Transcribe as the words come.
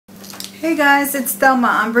Hey guys, it's Thelma.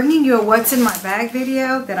 I'm bringing you a what's in my bag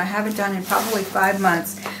video that I haven't done in probably 5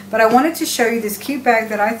 months. But I wanted to show you this cute bag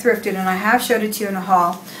that I thrifted, and I have showed it to you in a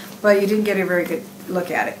haul, but you didn't get a very good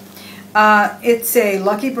look at it. It's a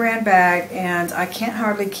Lucky Brand bag, and I can't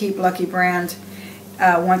hardly keep Lucky Brand.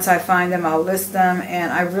 Once I find them, I'll list them,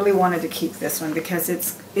 and I really wanted to keep this one because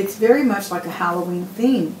it's very much like a Halloween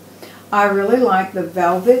theme. I really like the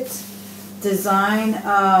velvet design,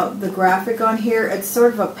 the graphic on here. It's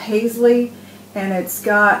sort of a paisley, and it's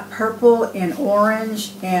got purple and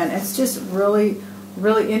orange, and it's just really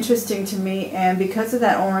interesting to me. And because of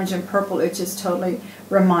that orange and purple, it just totally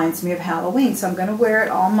reminds me of Halloween. So I'm going to wear it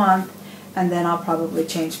all month, and then I'll probably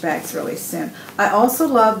change bags really soon. I also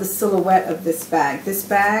love the silhouette of this bag. This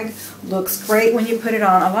bag looks great when you put it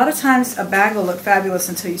on. A lot of times a bag will look fabulous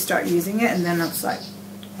until you start using it, and then it's like,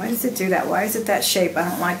 why does it do that? Why is it that shape? I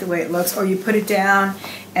don't like the way it looks. Or you put it down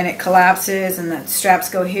and it collapses and the straps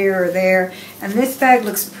go here or there. And this bag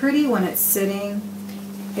looks pretty when it's sitting.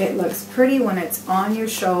 It looks pretty when it's on your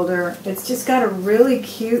shoulder. It's just got a really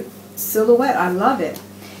cute silhouette. I love it.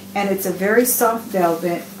 And it's a very soft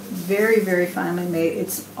velvet, very finely made.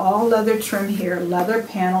 It's all leather trim here, leather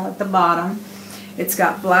panel at the bottom. It's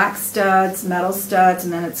got black studs, metal studs,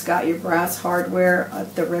 and then it's got your brass hardware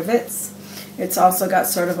at the rivets. It's also got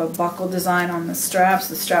sort of a buckle design on the straps.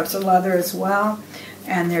 The straps are leather as well,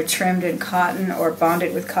 and they're trimmed in cotton or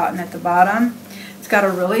bonded with cotton at the bottom. It's got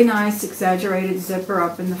a really nice exaggerated zipper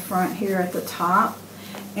up in the front here at the top.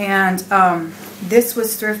 And this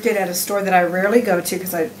was thrifted at a store that I rarely go to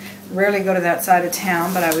because I rarely go to that side of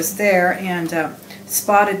town, but I was there and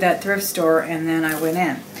spotted that thrift store, and then I went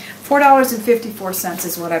in. $4.54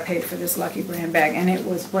 is what I paid for this Lucky Brand bag, and it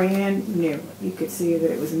was brand new. You could see that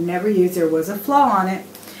it was never used. There was a flaw on it,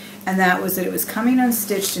 and that was that it was coming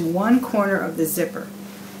unstitched in one corner of the zipper.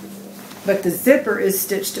 But the zipper is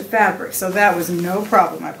stitched to fabric, so that was no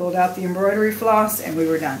problem. I pulled out the embroidery floss, and we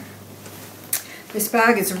were done. This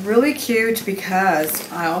bag is really cute because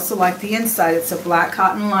I also like the inside. It's a black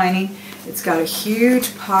cotton lining. It's got a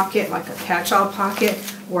huge pocket, like a catch-all pocket,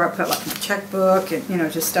 where I put like my checkbook and, you know,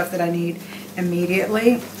 just stuff that I need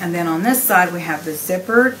immediately. And then on this side we have the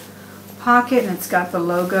zippered pocket, and it's got the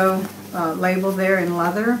logo label there in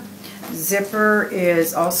leather. Zipper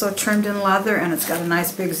is also trimmed in leather, and it's got a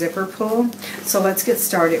nice big zipper pull. So let's get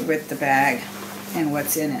started with the bag and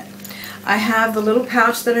what's in it. I have the little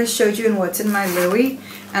pouch that I showed you in what's in my Louis,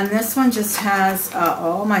 and this one just has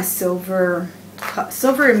all my silver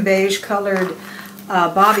and beige colored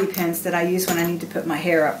bobby pins that I use when I need to put my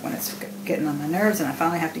hair up when it's getting on my nerves and I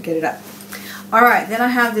finally have to get it up. Alright, then I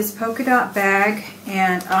have this polka dot bag,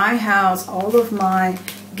 and I house all of my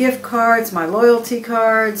gift cards, my loyalty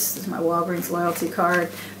cards. This is my Walgreens loyalty card.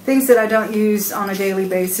 Things that I don't use on a daily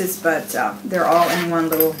basis, but they're all in one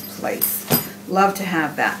little place. Love to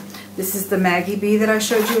have that. This is the Maggie Bee that I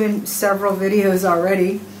showed you in several videos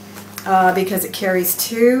already because it carries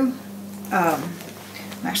two. I'm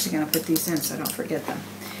actually going to put these in so I don't forget them.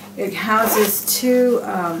 It houses two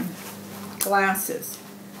glasses.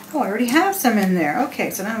 Oh, I already have some in there. Okay,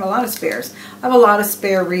 so now I have a lot of spares. I have a lot of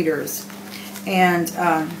spare readers. And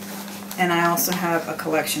I also have a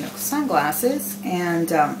collection of sunglasses,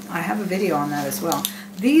 and I have a video on that as well.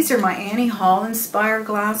 These are my Annie Hall inspired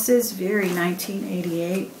glasses, very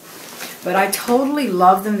 1988. But I totally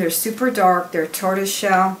love them. They're super dark. They're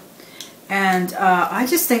tortoiseshell. And I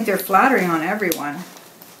just think they're flattering on everyone.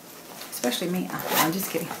 Especially me. Oh, I'm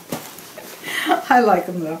just kidding. I like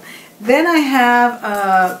them though. Then I have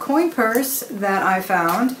a coin purse that I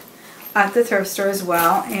found at the thrift store as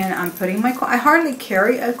well. And I'm putting my I hardly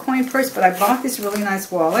carry a coin purse, but I bought this really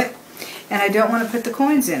nice wallet. And I don't want to put the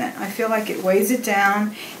coins in it. I feel like it weighs it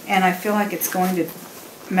down, and I feel like it's going to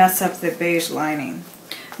mess up the beige lining.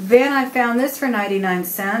 Then I found this for 99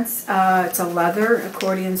 cents. It's a leather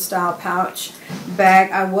accordion style pouch bag.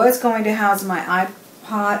 I was going to house my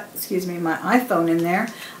my iPhone in there,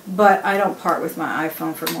 but I don't part with my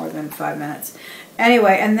iPhone for more than 5 minutes.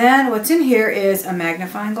 Anyway, and then what's in here is a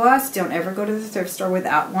magnifying glass. Don't ever go to the thrift store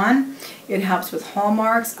without one. It helps with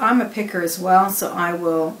hallmarks. I'm a picker as well, so I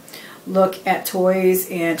will look at toys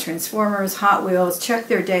and Transformers, Hot Wheels, check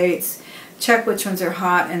their dates, check which ones are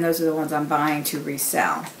hot, and those are the ones I'm buying to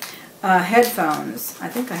resell. Headphones. I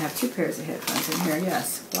think I have 2 pairs of headphones in here,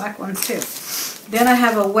 yes. Black ones too. Then I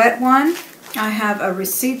have a wet one. I have a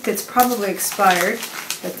receipt that's probably expired,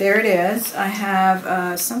 but there it is. I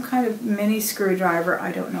have some kind of mini screwdriver.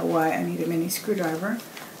 I don't know why I need a mini screwdriver,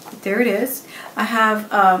 but there it is. I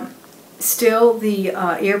have still the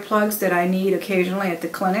earplugs that I need occasionally at the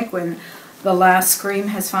clinic when the last scream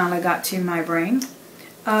has finally got to my brain.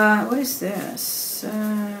 What is this?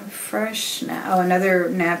 fresh, another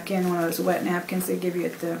napkin, one of those wet napkins they give you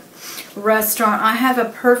at the restaurant. I have a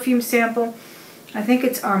perfume sample. I think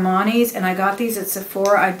it's Armani's, and I got these at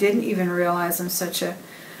Sephora. I didn't even realize I'm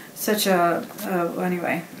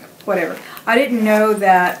anyway, whatever. I didn't know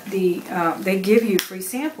that they give you free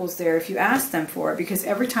samples there if you ask them for it, because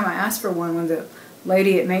every time I ask for one, when the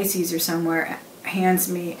lady at Macy's or somewhere hands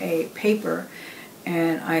me a paper,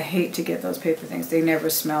 and I hate to get those paper things. They never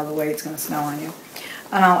smell the way it's going to smell on you.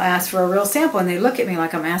 And I'll ask for a real sample, and they look at me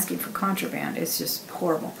like I'm asking for contraband. It's just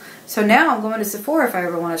horrible. So now I'm going to Sephora if I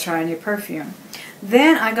ever want to try a new perfume.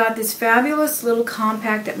 Then I got this fabulous little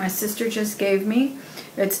compact that my sister just gave me.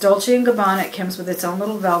 It's Dolce & Gabbana. It comes with its own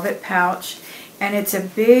little velvet pouch. And it's a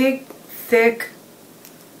big, thick,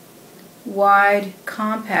 wide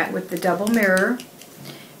compact with the double mirror.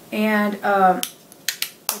 And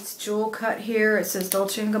it's jewel cut here. It says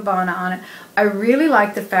Dolce & Gabbana on it. I really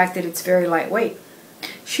like the fact that it's very lightweight.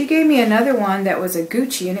 She gave me another one that was a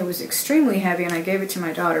Gucci, and it was extremely heavy, and I gave it to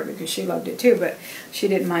my daughter because she loved it too, but she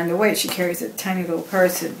didn't mind the weight. She carries a tiny little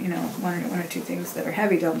purse, and, you know, one or two things that are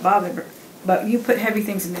heavy don't bother her. But you put heavy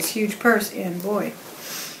things in this huge purse, and boy.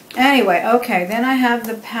 Anyway, okay, then I have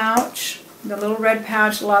the pouch, the little red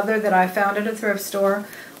pouch leather that I found at a thrift store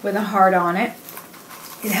with a heart on it.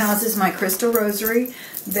 It houses my crystal rosary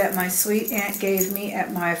that my sweet aunt gave me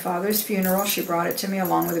at my father's funeral. She brought it to me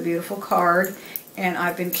along with a beautiful card, and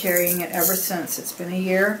I've been carrying it ever since. It's been a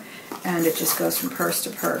year, and it just goes from purse to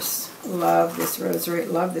purse. Love this rosary.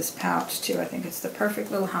 Love this pouch, too. I think it's the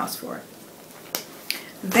perfect little house for it.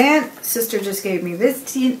 Then, sister just gave me this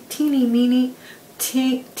teeny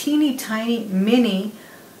tiny mini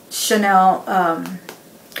Chanel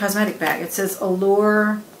cosmetic bag. It says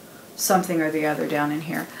Allure something or the other down in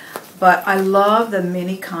here. But I love the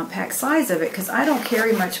mini compact size of it because I don't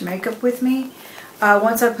carry much makeup with me.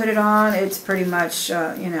 Once I put it on, it's pretty much,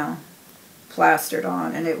 you know, plastered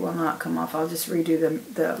on, and it will not come off. I'll just redo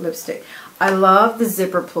the lipstick. I love the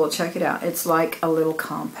zipper pull. Check it out. It's like a little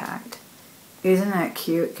compact. Isn't that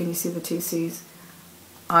cute? Can you see the two C's?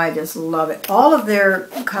 I just love it. All of their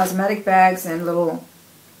cosmetic bags and little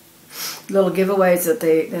giveaways that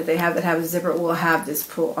they have a zipper will have this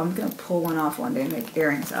pull. I'm going to pull one off one day and make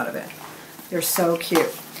earrings out of it. They're so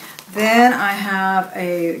cute. Then I have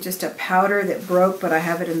just a powder that broke, but I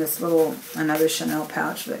have it in this another Chanel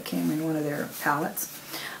pouch that came in one of their palettes.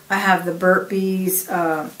 I have the Burt Bees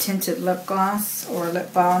tinted lip gloss, or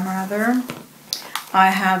lip balm rather.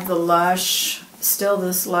 I have the Lush, still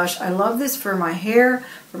this Lush. I love this for my hair,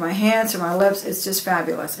 for my hands, for my lips. It's just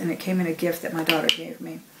fabulous, and it came in a gift that my daughter gave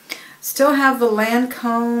me. Still have the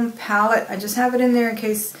Lancome palette. I just have it in there in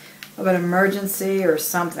case of an emergency or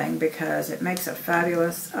something, because it makes a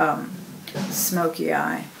fabulous smoky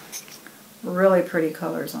eye. Really pretty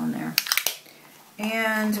colors on there.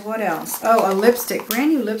 And what else? Oh, a lipstick.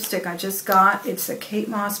 Brand new lipstick I just got. It's a Kate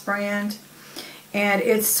Moss brand. And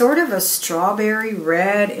it's sort of a strawberry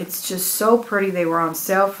red. It's just so pretty. They were on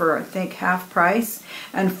sale for, I think, half price.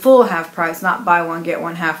 And full half price, not buy one, get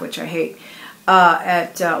one half, which I hate.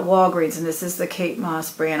 At Walgreens, and this is the Kate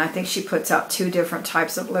Moss brand. I think she puts out 2 different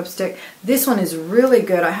types of lipstick. This one is really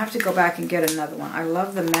good. I have to go back and get another one. I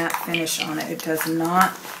love the matte finish on it. It does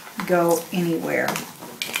not go anywhere.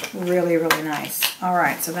 Really, really nice.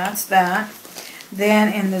 Alright, so that's that.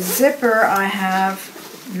 Then in the zipper I have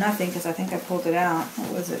nothing, because I think I pulled it out.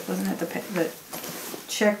 What was it? Wasn't it the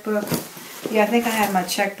checkbook? Yeah, I think I had my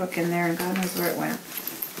checkbook in there, and God knows where it went.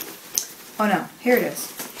 Oh no, here it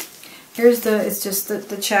is. Here's it's just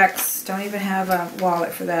the checks. Don't even have a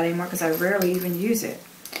wallet for that anymore because I rarely even use it.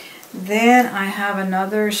 Then I have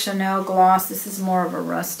another Chanel gloss. This is more of a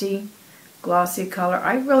rusty, glossy color.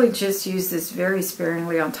 I really just use this very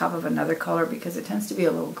sparingly on top of another color because it tends to be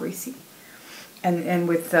a little greasy. And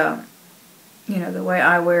with, you know, the way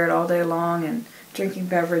I wear it all day long and drinking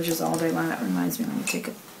beverages all day long, that reminds me, let me take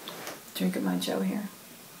a drink of my Joe here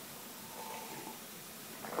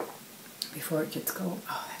before it gets cold.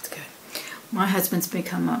 Oh, that's good. My husband's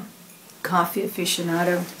become a coffee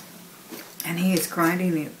aficionado, and he is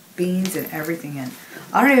grinding the beans and everything in.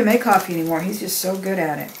 I don't even make coffee anymore. He's just so good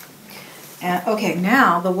at it. And okay,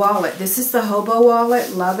 now the wallet. This is the Hobo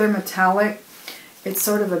wallet, leather metallic. It's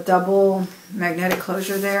sort of a double magnetic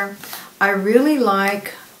closure there. I really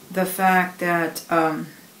like the fact that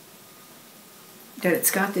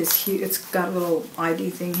it's got this huge, it's got a little ID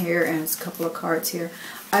thing here and it's a couple of cards here.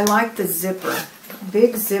 I like the zipper,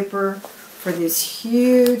 big zipper for this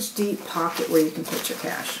huge deep pocket where you can put your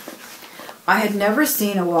cash. I had never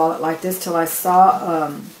seen a wallet like this till I saw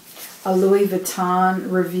a Louis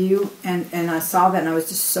Vuitton review, and I saw that and I was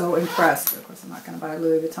just so impressed. Of course, I'm not going to buy a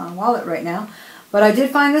Louis Vuitton wallet right now, But I did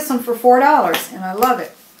find this one for $4, and I love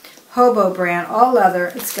it. Hobo brand, all leather.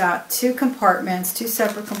 It's got 2 compartments, 2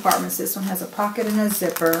 separate compartments. This one has a pocket and a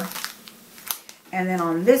zipper. And then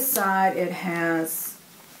on this side, it has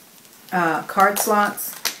card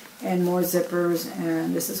slots and more zippers.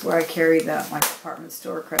 And this is where I carry my department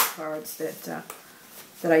store credit cards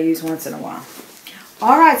that I use once in a while.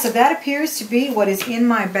 All right, so that appears to be what is in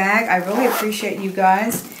my bag. I really appreciate you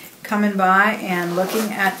guys coming by and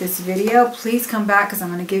looking at this video. Please come back because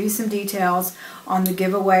I'm going to give you some details on the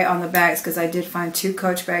giveaway on the bags, because I did find 2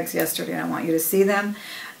 Coach bags yesterday and I want you to see them,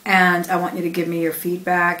 and I want you to give me your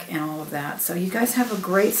feedback and all of that. So you guys have a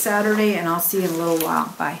great Saturday, and I'll see you in a little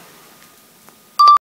while. Bye.